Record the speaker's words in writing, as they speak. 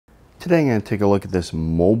Today I'm going to take a look at this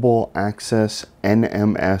MobileAccess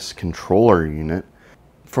NMS Controller Unit.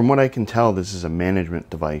 From what I can tell, this is a management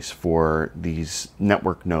device for these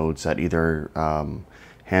network nodes that either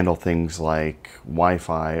handle things like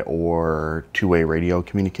Wi-Fi or two-way radio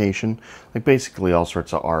communication, like basically all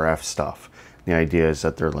sorts of RF stuff. The idea is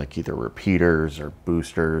that they're like either repeaters or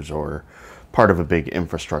boosters or part of a big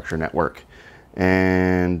infrastructure network.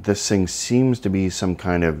 And this thing seems to be some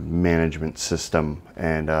kind of management system,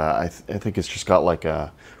 and I think it's just got like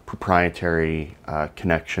a proprietary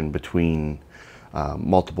connection between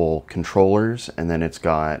multiple controllers, and then it's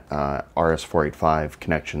got RS-485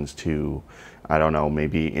 connections to, I don't know,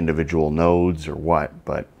 maybe individual nodes or what,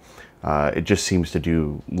 but it just seems to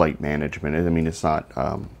do light management. I mean, it's not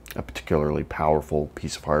a particularly powerful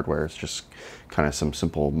piece of hardware. It's just kind of some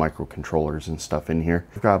simple microcontrollers and stuff in here.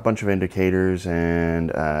 We've got a bunch of indicators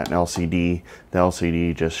and an LCD. The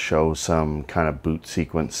LCD just shows some kind of boot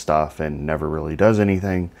sequence stuff and never really does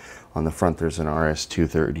anything. On the front there's an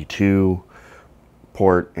RS-232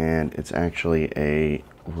 port, and it's actually a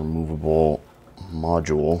removable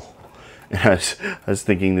module. I was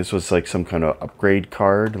thinking this was like some kind of upgrade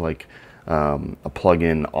card, like a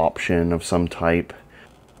plug-in option of some type.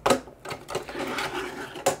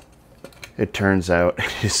 It turns out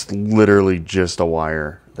it's literally just a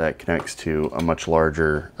wire that connects to a much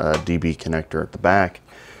larger DB connector at the back.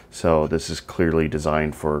 So this is clearly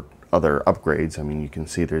designed for other upgrades. I mean, you can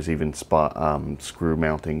see there's even screw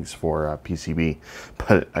mountings for PCB,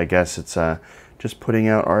 but I guess it's just putting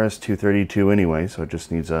out RS-232 anyway, so it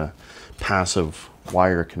just needs a passive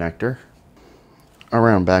wire connector.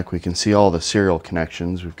 Around back we can see all the serial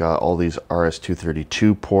connections. We've got all these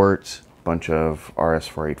RS-232 ports, bunch of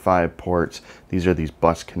RS-485 ports. These are these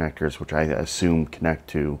bus connectors, which I assume connect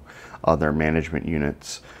to other management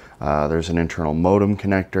units. There's an internal modem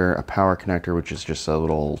connector, a power connector, which is just a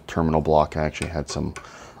little terminal block. I actually had some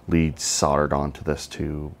leads soldered onto this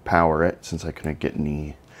to power it, since I couldn't get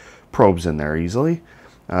any probes in there easily.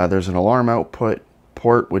 There's an alarm output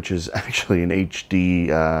port, which is actually an HD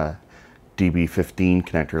DB15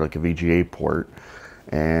 connector, like a VGA port,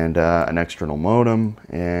 and an external modem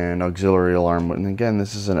and auxiliary alarm. And again,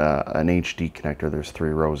 this is an HD connector. There's 3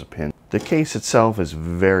 rows of pins. The case itself is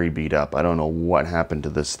very beat up. I don't know what happened to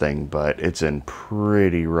this thing, but it's in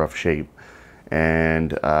pretty rough shape.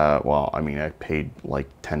 And well, I mean, I paid like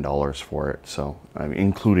 $10 for it, so I mean,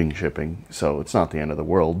 including shipping, so it's not the end of the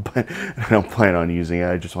world, but I don't plan on using it.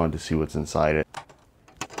 I just wanted to see what's inside it.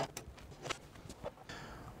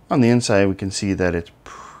 On the inside we can see that it's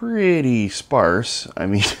pretty sparse. I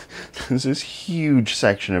mean, there's this huge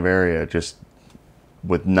section of area just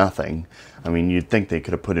with nothing. I mean, you'd think they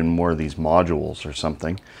could have put in more of these modules or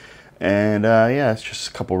something. And yeah, it's just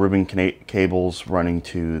a couple ribbon cables running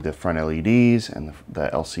to the front LEDs and the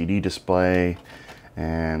LCD display.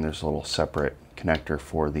 And there's a little separate connector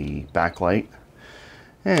for the backlight.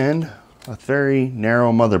 And a very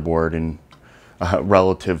narrow motherboard in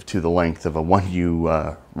relative to the length of a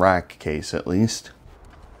 1U rack case, at least.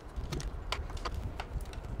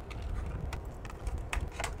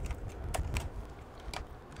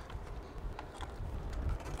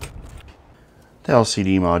 The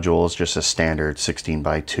LCD module is just a standard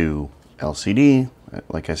 16:2 LCD.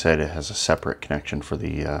 Like I said, it has a separate connection for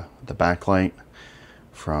the backlight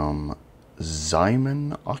from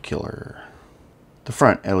Zyman Ocular. The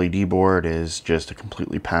front LED board is just a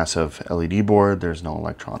completely passive LED board. There's no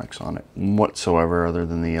electronics on it whatsoever other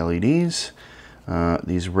than the LEDs.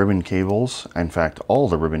 These ribbon cables, in fact all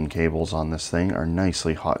the ribbon cables on this thing, are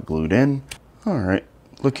nicely hot glued in. Alright.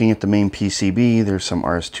 Looking at the main PCB, there's some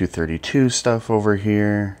RS-232 stuff over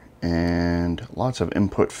here, and lots of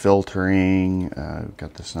input filtering. We've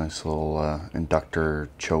got this nice little inductor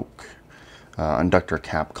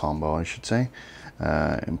cap combo, I should say.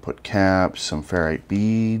 Input caps, some ferrite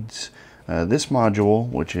beads. This module,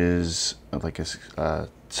 which is like a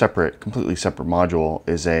completely separate module,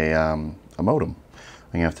 is a modem.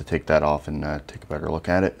 I'm gonna have to take that off and take a better look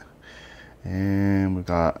at it. And we've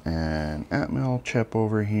got an Atmel chip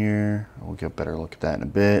over here. We'll get a better look at that in a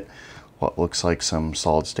bit. What looks like some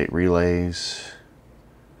solid state relays.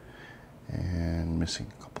 And missing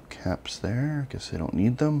a couple caps there. I guess I don't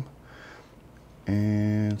need them.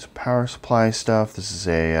 And some power supply stuff. This is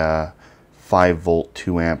a 5-volt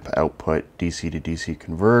 2-amp output DC to DC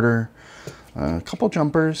converter. A couple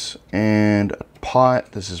jumpers and a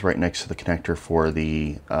pot. This is right next to the connector for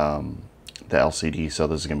the LCD, so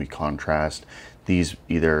this is going to be contrast. These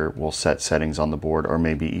either will set settings on the board or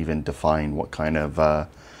maybe even define what kind of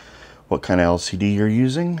LCD you're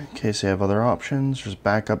using in case they have other options. There's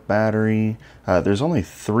backup battery. There's only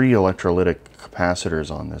 3 electrolytic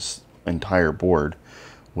capacitors on this entire board,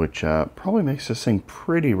 which probably makes this thing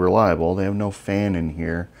pretty reliable. They have no fan in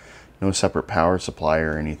here, no separate power supply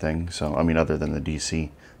or anything. So, I mean, other than the DC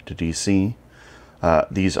to DC.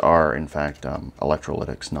 These are, in fact,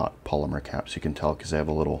 electrolytics, not polymer caps. You can tell because they have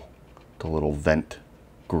the little vent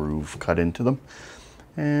groove cut into them.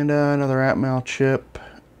 And another Atmel chip,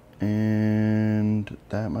 and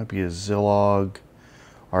that might be a Zilog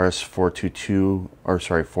RS422, or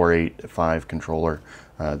sorry, 485 controller.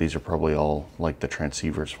 These are probably all like the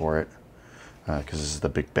transceivers for it, because this is the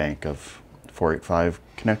big bank of 485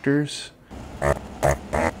 connectors.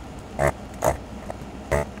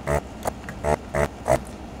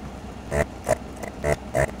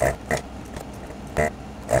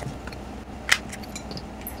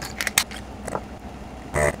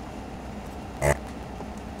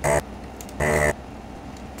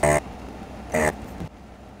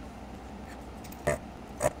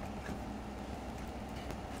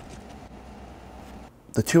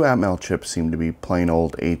 The two Atmel chips seem to be plain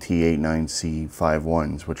old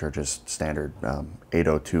AT89C51s, which are just standard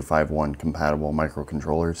 80251 compatible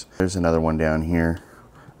microcontrollers. There's another one down here,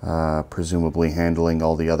 presumably handling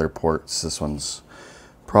all the other ports. This one's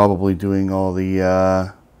probably doing all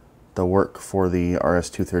the work for the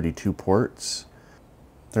RS232 ports.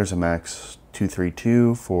 There's a MAX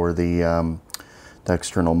 232 for the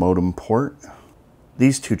external modem port.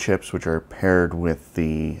 These two chips, which are paired with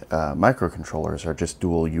the microcontrollers, are just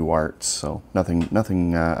dual UARTs, so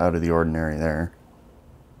nothing out of the ordinary there.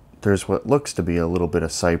 There's what looks to be a little bit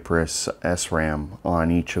of Cypress SRAM on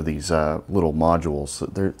each of these little modules.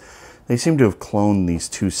 They seem to have cloned these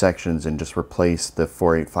two sections and just replaced the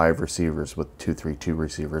 485 receivers with 232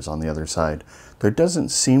 receivers on the other side. There doesn't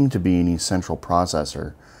seem to be any central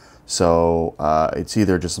processor, so it's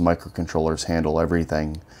either just the microcontrollers handle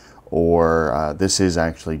everything, or this is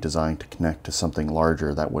actually designed to connect to something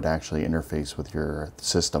larger that would actually interface with your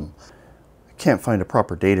system. I can't find a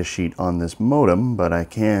proper data sheet on this modem, but I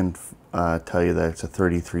can tell you that it's a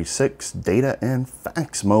 33.6 data and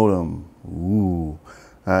fax modem. Ooh,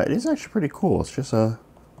 it is actually pretty cool. It's just a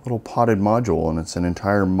little potted module, and it's an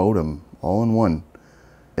entire modem all in one.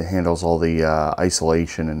 It handles all the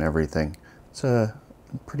isolation and everything. It's a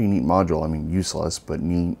pretty neat module. I mean, useless, but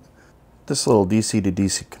neat. This little DC to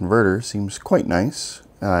DC converter seems quite nice.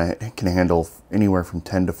 It can handle anywhere from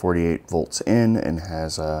 10 to 48 volts in, and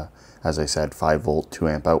has, as I said, 5 volt, 2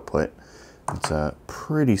 amp output. It's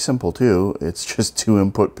pretty simple too. It's just 2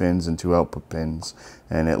 input pins and 2 output pins,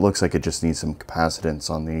 and it looks like it just needs some capacitance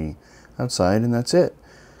on the outside, and that's it.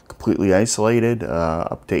 Completely isolated,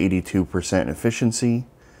 up to 82% efficiency.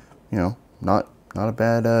 You know, not a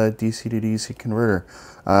bad DC to DC converter.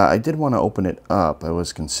 I did want to open it up. I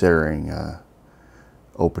was considering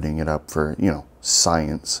opening it up for, you know,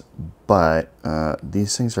 science, but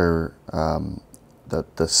these things are,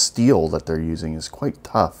 the steel that they're using is quite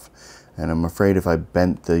tough, and I'm afraid if I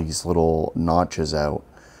bent these little notches out,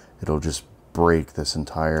 it'll just break this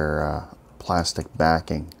entire plastic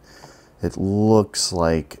backing. It looks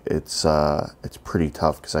like it's pretty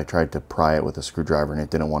tough, because I tried to pry it with a screwdriver and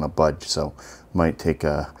it didn't want to budge, so it might take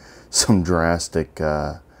some drastic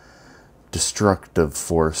destructive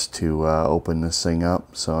force to open this thing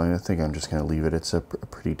up. So I think I'm just going to leave it. It's a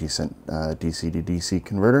pretty decent DC to DC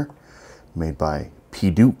converter made by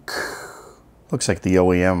P-Duke. Looks like the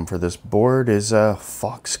OEM for this board is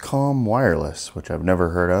Foxcom Wireless, which I've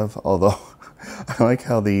never heard of, although I like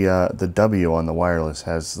how the W on the wireless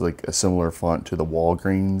has like a similar font to the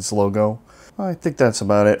Walgreens logo. I think that's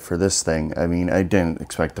about it for this thing. I mean, I didn't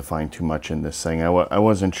expect to find too much in this thing. I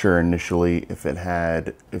wasn't sure initially if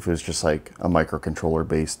it was just like a microcontroller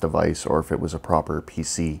based device or if it was a proper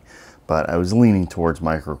PC, but I was leaning towards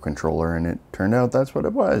microcontroller, and it turned out that's what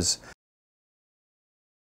it was.